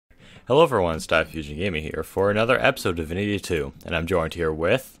Hello everyone, it's DiFusionGaming here for another episode of Divinity 2, and I'm joined here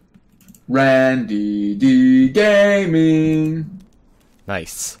with... RandyDGaming!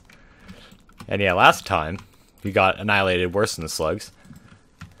 Nice. And yeah, last time, we got annihilated worse than the slugs.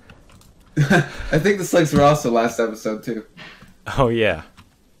 I think the slugs were also last episode too. Oh yeah.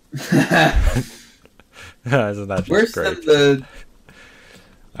 Isn't that just Worse great? than the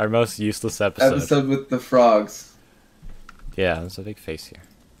Our most useless episode. episode with the frogs. Yeah, there's a big face here.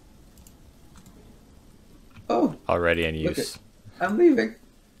 Oh, Already in use. I'm leaving.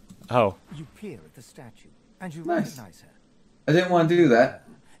 Oh. You peer at the statue, and you Nice. recognize her. I didn't want to do that.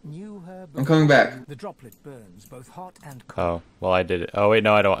 Knew her I'm coming back. The droplet burns both hot and cold. Oh, well I did it. Oh wait,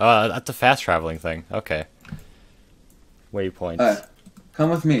 no I don't. Oh, that's a fast traveling thing. Okay. Waypoints.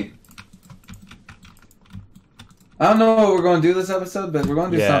 Come with me. I don't know what we're going to do this episode, but we're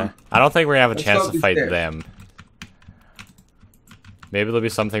going to do something. I don't think we're going to have a Let's chance go up to these fight stairs. them. Maybe there'll be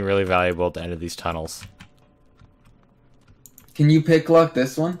something really valuable at the end of these tunnels. Can you pick lock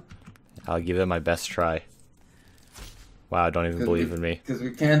this one? I'll give it my best try. Wow, don't even believe in me. Because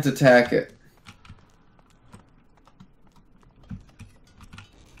we can't attack it.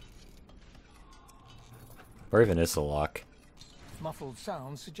 Or even is the lock. Muffled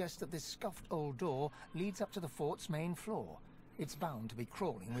sounds suggest that this scuffed old door leads up to the fort's main floor. It's bound to be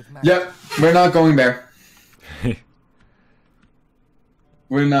crawling with magic. Yep, we're not going there.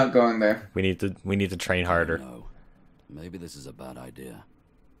 We're not going there. We need to train harder. No. Maybe this is a bad idea.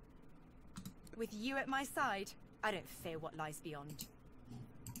 With you at my side, I don't fear what lies beyond.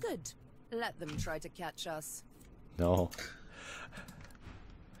 Good. Let them try to catch us. No.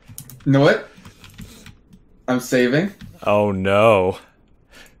 You know what? I'm saving. Oh no.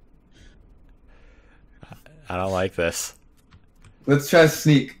 I don't like this. Let's try to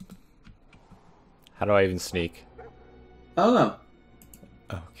sneak. How do I even sneak? I don't know.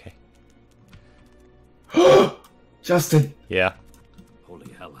 Okay. Justin, Yeah.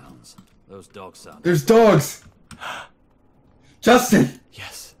 Holy hellhounds. Those dogs sound... there's dogs. Justin,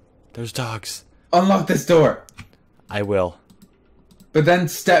 Yes. There's dogs. unlock this door. I will. But then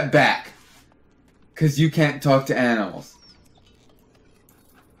step back. Because you can't talk to animals.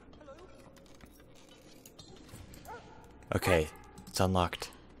 Okay. It's unlocked.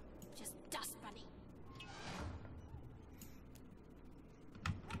 Just dust bunny.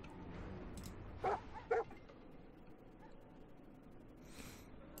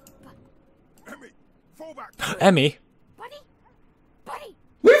 Emmie, fall back. Emmie? Buddy? Buddy?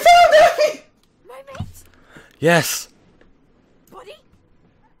 We found Emmie! My mate? Yes. Buddy?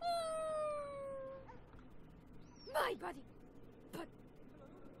 My buddy. But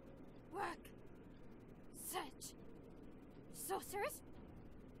work. Search. Sorceress?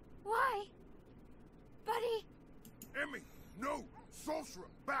 Why? Buddy? Emmie, no, sorcerer,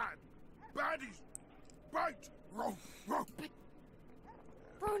 bad, baddies, bite, row, row.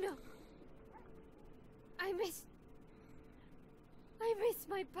 Bruno. I miss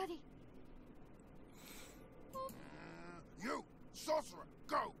my buddy. You, sorcerer,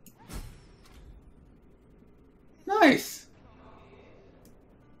 go. Nice.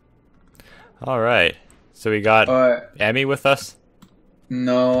 Alright. So we got Emmie with us?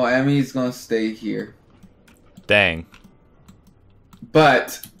 No, Emmie's gonna stay here. Dang.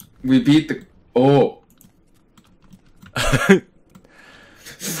 But we beat the... Oh.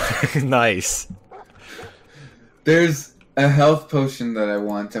 Nice. There's a health potion that I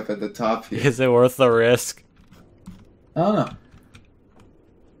want up at the top here. Is it worth the risk? I don't know.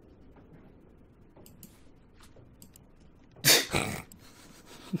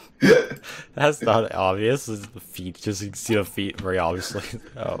 That's not obvious. It's the feet. Just you can see the feet very obviously.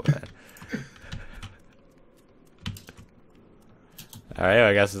 Oh man. Alright,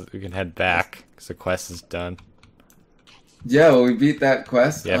 I guess we can head back because the quest is done. Yeah, well, we beat that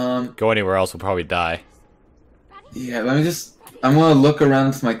quest. Yeah. Go anywhere else, we'll probably die. Yeah, let me just... I'm gonna look around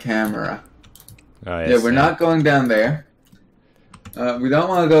with my camera. Oh, Yeah, we're not going down there. We don't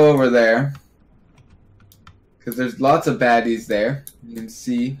want to go over there. Because there's lots of baddies there. You can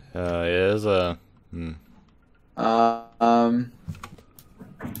see. It is a.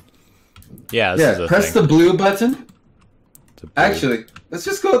 Yeah, this is a press thing. the blue button. It's a blue- Actually, let's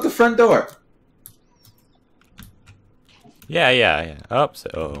just go out the front door. Yeah. Oh, so,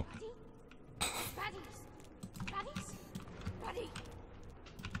 oh. Baddies. Buddy.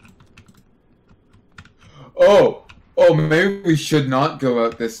 Oh, maybe we should not go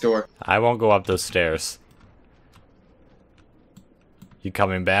out this door. I won't go up those stairs. You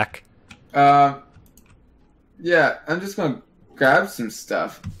coming back? Yeah, I'm just gonna grab some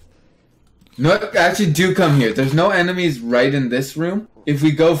stuff. No, actually, do come here. There's no enemies right in this room. If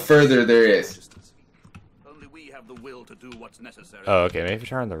we go further, there is. Only we have the will to do what's necessary. Oh, okay. Maybe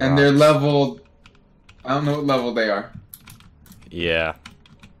turn the rocks. And they're leveled. I don't know what level they are. Yeah.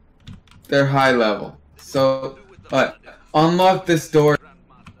 They're high level. So, unlock this door.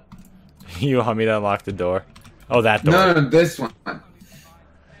 You want me to unlock the door? Oh, that door. No, this one.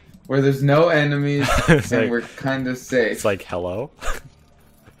 Where there's no enemies and like, we're kind of safe. It's like, hello?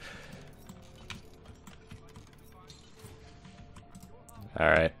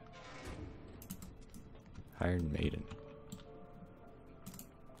 Alright. Iron Maiden.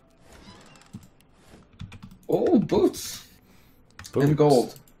 Oh, boots. Boots. And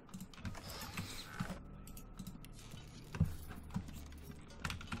gold.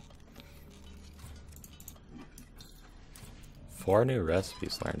 Four new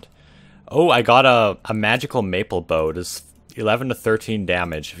recipes learned. Oh, I got a magical maple bow. Does 11 to 13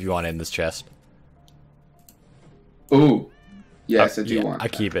 damage if you want it in this chest. Ooh. Yes, I do yeah, want I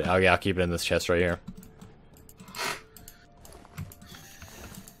that. keep it. Oh, yeah, I'll keep it in this chest right here.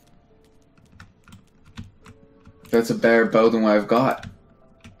 That's a better bow than what I've got.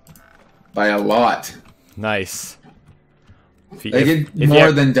 By a lot. Nice. If I get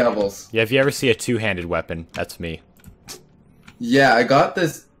more than doubles. Yeah, if you ever see a two-handed weapon, that's me. Yeah, I got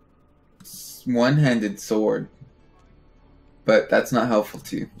this one-handed sword. But that's not helpful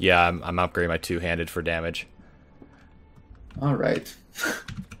to you. Yeah, I'm upgrading my two-handed for damage. Alright.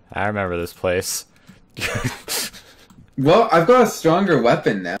 I remember this place. Well, I've got a stronger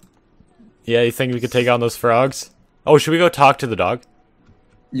weapon now. Yeah, you think we could take on those frogs? Oh, should we go talk to the dog?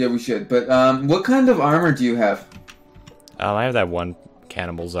 Yeah, we should. But what kind of armor do you have? I have that one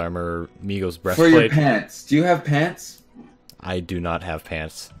cannibal's armor, Migo's For breastplate. your pants. Do you have pants? I do not have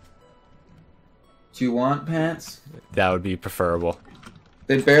pants. Do you want pants? That would be preferable.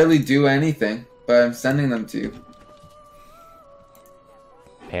 They barely do anything, but I'm sending them to you.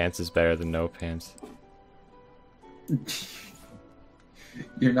 Pants is better than no pants.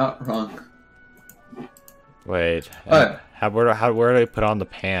 You're not wrong. Wait. What? Where do I put on the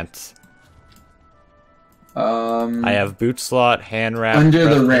pants? I have boot slot, hand wrap. Under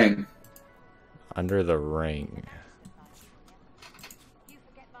the breastplate. ring. Under the ring.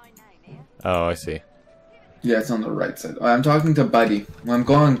 Oh, I see. Yeah, it's on the right side. I'm talking to Buddy. Well, I'm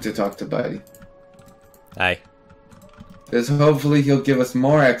going to talk to Buddy. Aye. Because hopefully he'll give us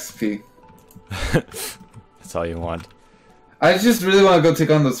more XP. That's all you want. I just really want to go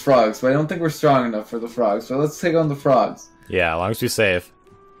take on those frogs, but I don't think we're strong enough for the frogs. So let's take on the frogs. Yeah, as long as we save.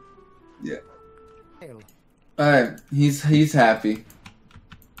 Yeah. Alright, he's happy.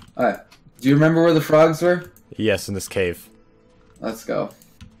 Alright, do you remember where the frogs were? Yes, in this cave. Let's go.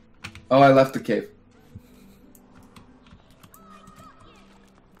 Oh, I left the cave.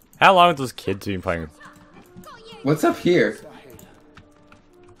 How long have those kids been playing? What's up here?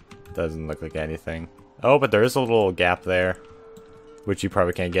 Doesn't look like anything. Oh, but there is a little gap there, which you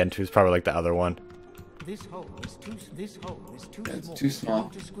probably can't get into. It's probably like the other one. This hole is too It's small. too small.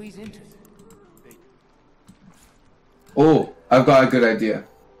 To squeeze into. Oh, I've got a good idea.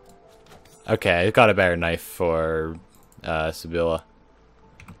 Okay, I got a better knife for Sibylla.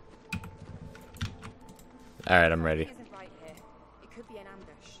 Alright, I'm ready. Isn't right here. It could be an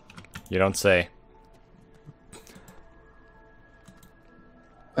ambush. You don't say.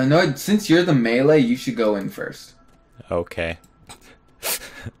 I know, since you're the melee, you should go in first. Okay.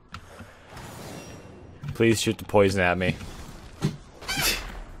 Please shoot the poison at me.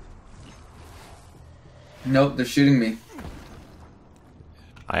 Nope, they're shooting me.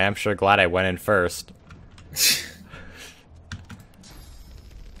 I am sure glad I went in first.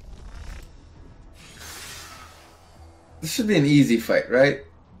 This should be an easy fight, right?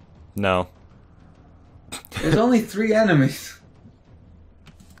 No. There's only 3 enemies.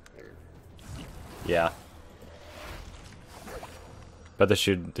 Yeah. But they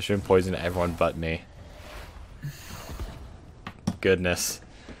should poison everyone but me. Goodness.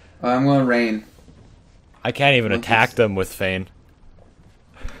 I'm gonna rain. I can't even attack them with Fane.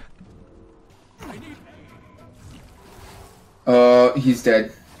 Oh, he's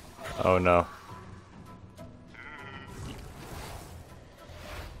dead. Oh no.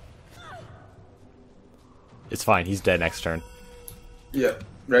 It's fine, he's dead next turn. Yep.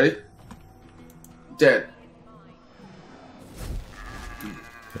 Ready? Dead.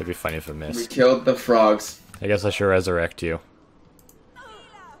 It'd be funny if it We missed. killed the frogs. I guess I should resurrect you.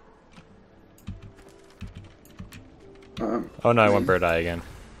 Oh no, I went bird eye again.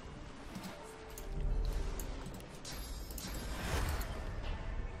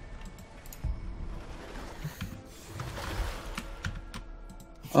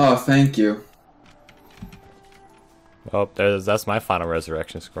 Oh, thank you. Oh, that's my final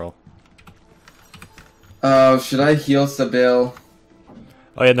resurrection scroll. Oh, should I heal Sabil?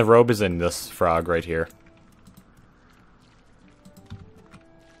 Oh yeah, and the robe is in this frog right here.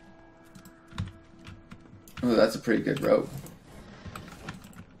 Oh, that's a pretty good rope.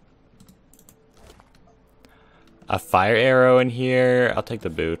 A fire arrow in here. I'll take the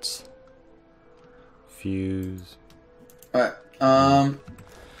boots. Fuse. Alright, Yeah,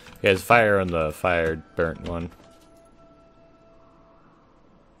 there's fire on the fire burnt one.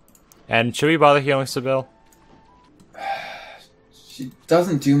 And should we bother healing Sabil? she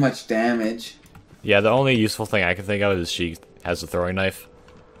doesn't do much damage. Yeah, the only useful thing I can think of is she has a throwing knife.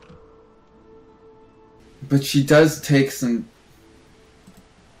 But she does take some...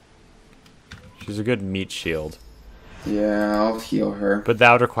 She's a good meat shield. Yeah, I'll heal her. But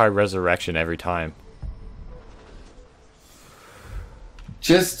that would require resurrection every time.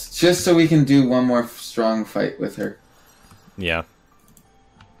 Just so we can do one more strong fight with her. Yeah.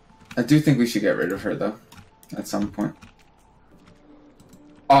 I do think we should get rid of her, though. At some point.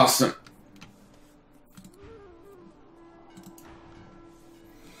 Awesome!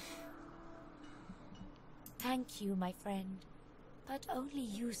 Thank you, my friend. But only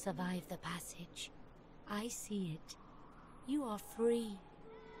you survive the passage. I see it. You are free.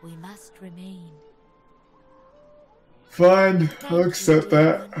 We must remain. Fine, I'll accept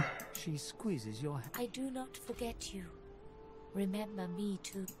that. She squeezes your hand. I do not forget you. Remember me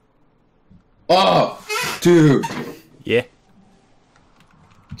too. Oh! Dude! Yeah.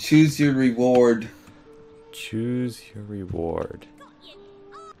 Choose your reward. Choose your reward.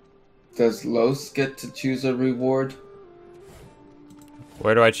 Does Los get to choose a reward?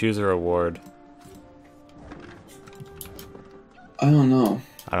 Where do I choose a reward? I don't know.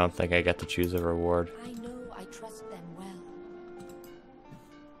 I don't think I get to choose a reward. I know I trust them well.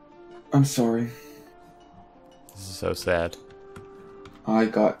 I'm sorry. This is so sad. I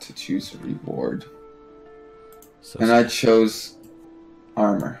got to choose a reward. So And I chose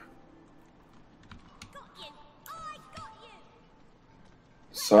armor.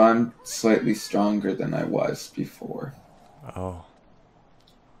 So I'm slightly stronger than I was before. Oh.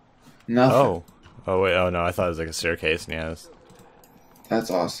 Nothing. Oh. Oh wait. Oh no. I thought it was like a staircase. Yeah. That's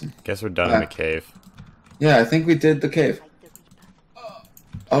awesome. Guess we're done in the cave. Yeah, I think we did the cave.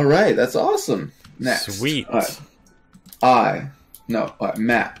 Alright, that's awesome. Next. Sweet.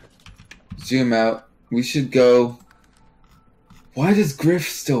 Map. Zoom out. We should go... Why does Griff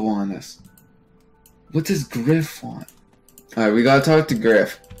still want us? What does Griff want? Alright, we gotta talk to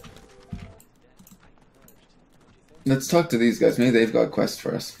Griff. Let's talk to these guys. Maybe they've got a quest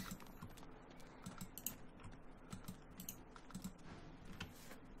for us.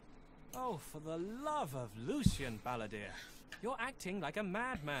 Oh, for the love of Lucian, Balladeer. You're acting like a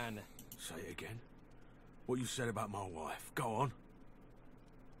madman. Say it again. What you said about my wife. Go on.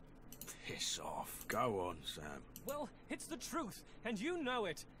 Piss off. Go on, Sam. Well, it's the truth, and you know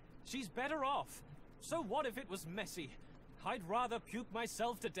it. She's better off. So what if it was messy? I'd rather puke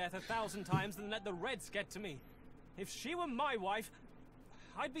myself to death 1,000 times than let the Reds get to me. If she were my wife,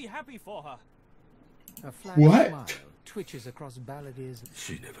 I'd be happy for her. A flat What? smile twitches across Balladier's.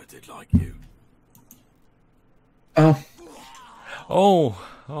 She never did like you. Oh. Oh.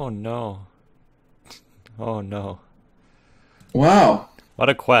 Oh no. Oh no. Wow. What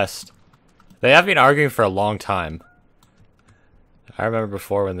a quest. They have been arguing for a long time. I remember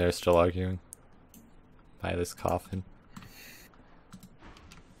before when they were still arguing. By this coffin.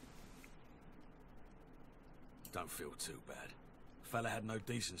 Don't feel too bad. Fella had no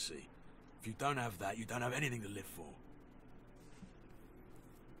decency. If you don't have that, you don't have anything to live for.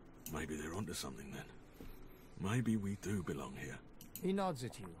 Maybe they're onto something then. Maybe we do belong here. He nods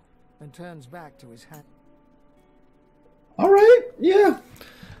at you and turns back to his hat. Alright, yeah.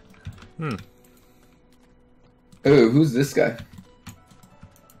 Hmm. Ooh, who's this guy?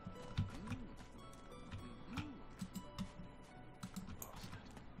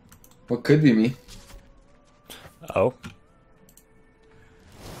 What could be me? Oh.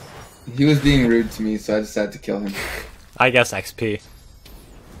 He was being rude to me, so I just had to kill him. I guess XP.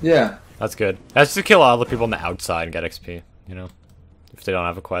 Yeah. That's good. That's to kill all the people on the outside and get XP, you know? If they don't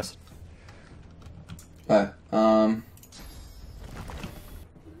have a quest. But,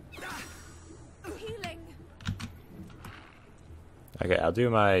 Healing. Okay, I'll do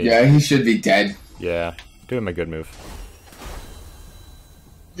my... yeah, he should be dead. Yeah. Doing my good move.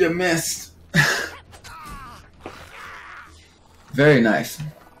 You missed. Very nice.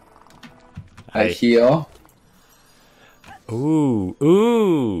 I heal. Ooh.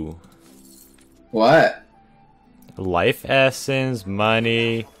 Ooh. What? Life essence,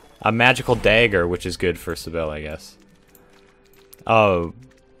 money, a magical dagger, which is good for Sibyl, I guess. Oh,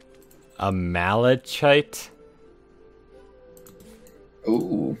 a malachite?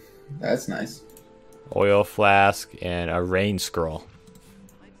 Ooh, that's nice. Oil flask, and a rain scroll.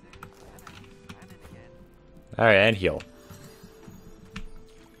 Alright, and heal.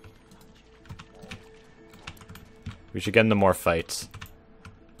 We should get into more fights.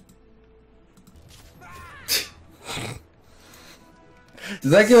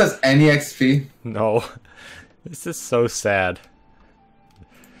 Does that give us any XP? No. This is so sad.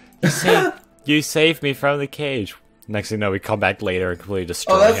 You saved me from the cage. Next thing you know, we come back later and completely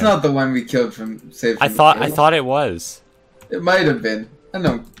destroy him. Oh, that's not the one we killed from saved from I thought it was. It might have been. I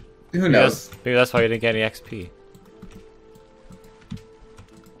don't know. Who knows? Maybe that's why you didn't get any XP.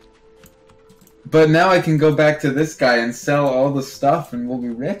 But now I can go back to this guy and sell all the stuff and we'll be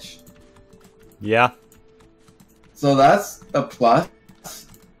rich. Yeah. So that's a plus.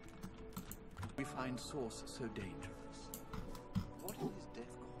 We find source so dangerous. What is his death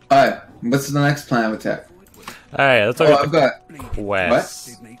called? Alright, what's the next plan of attack? Alright, let's look Oh, at I've got...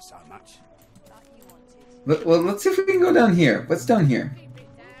 quests. Didn't eat so much. Well, let's see if we can go down here. What's down here?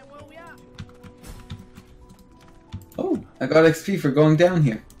 Oh, I got XP for going down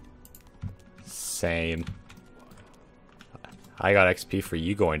here. Same. I got XP for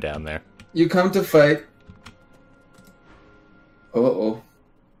you going down there. You come to fight. Uh-oh.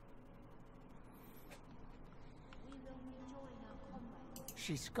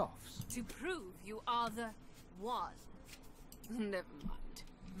 She scoffs. To prove you are the one. Never mind.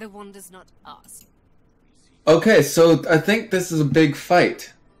 The one does not ask. Okay, so I think this is a big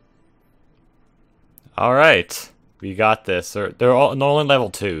fight. Alright. We got this. They're all only level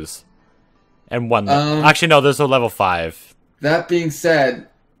 2s. And one. Actually, no, there's a level 5. That being said,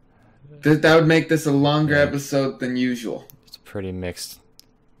 that would make this a longer episode than usual. It's pretty mixed.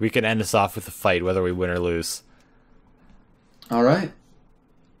 We can end this off with a fight, whether we win or lose. Alright.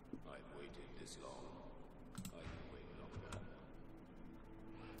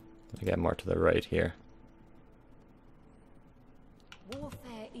 I get more to the right here.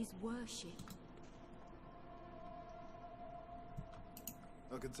 Warfare is worship.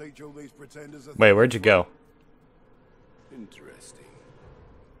 I can teach all these pretenders a Wait, where'd you go? Interesting.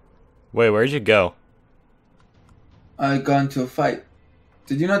 Wait, where'd you go? I got into a fight.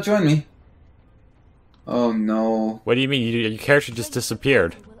 Did you not join me? Oh no. What do you mean? Your character just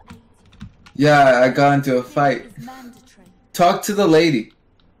disappeared. Yeah, I got into a fight. Talk to the lady.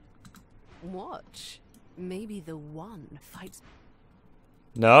 Watch. Maybe the one fights.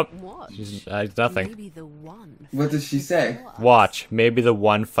 Nope. Watch. She's nothing. Maybe the one. What did she say? Watch. Maybe the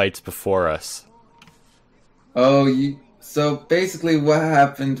one fights before us. Oh, so basically what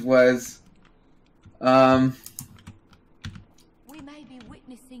happened was, We may be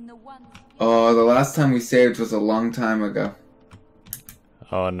witnessing the one. oh, the last time we saved was a long time ago.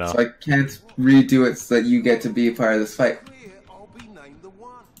 Oh no. So I can't redo it so that you get to be a part of this fight. I'll be named the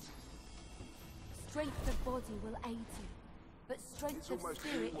one. Strength of body will aid you, but strength of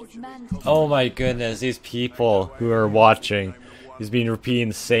spirit is mandatory. Oh my goodness, these people who are watching is being repeating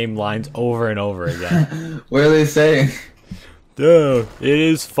the same lines over and over again. What are they saying? Duh, it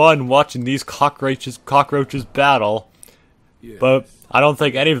is fun watching these cockroaches battle, but I don't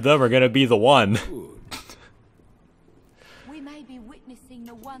think any of them are gonna be the one. We may be witnessing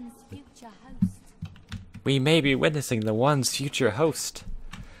the one's future host. We may be witnessing the one's future host.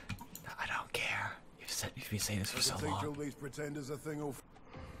 I don't care. You've been saying this for so Teach all long. these pretenders a thing or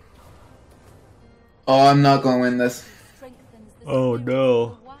Oh, I'm not gonna win this. Strengthens the Oh spirit no.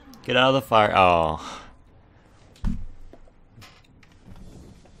 of the one. Get out of the fire. Oh.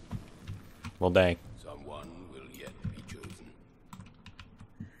 Well, dang. someone will yet be chosen.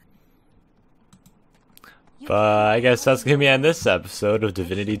 But I guess that's gonna be end this episode of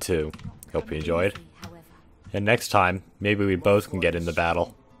Divinity 2. Hope you enjoyed. However, And next time, maybe we both can get into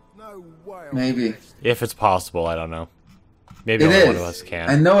battle. No way. Maybe. If it's possible, I don't know. Maybe It only one is. of us I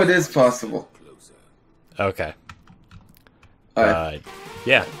can. know it is possible. Okay. Alright,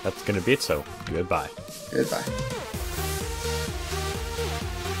 Yeah, that's gonna be it, so goodbye. goodbye.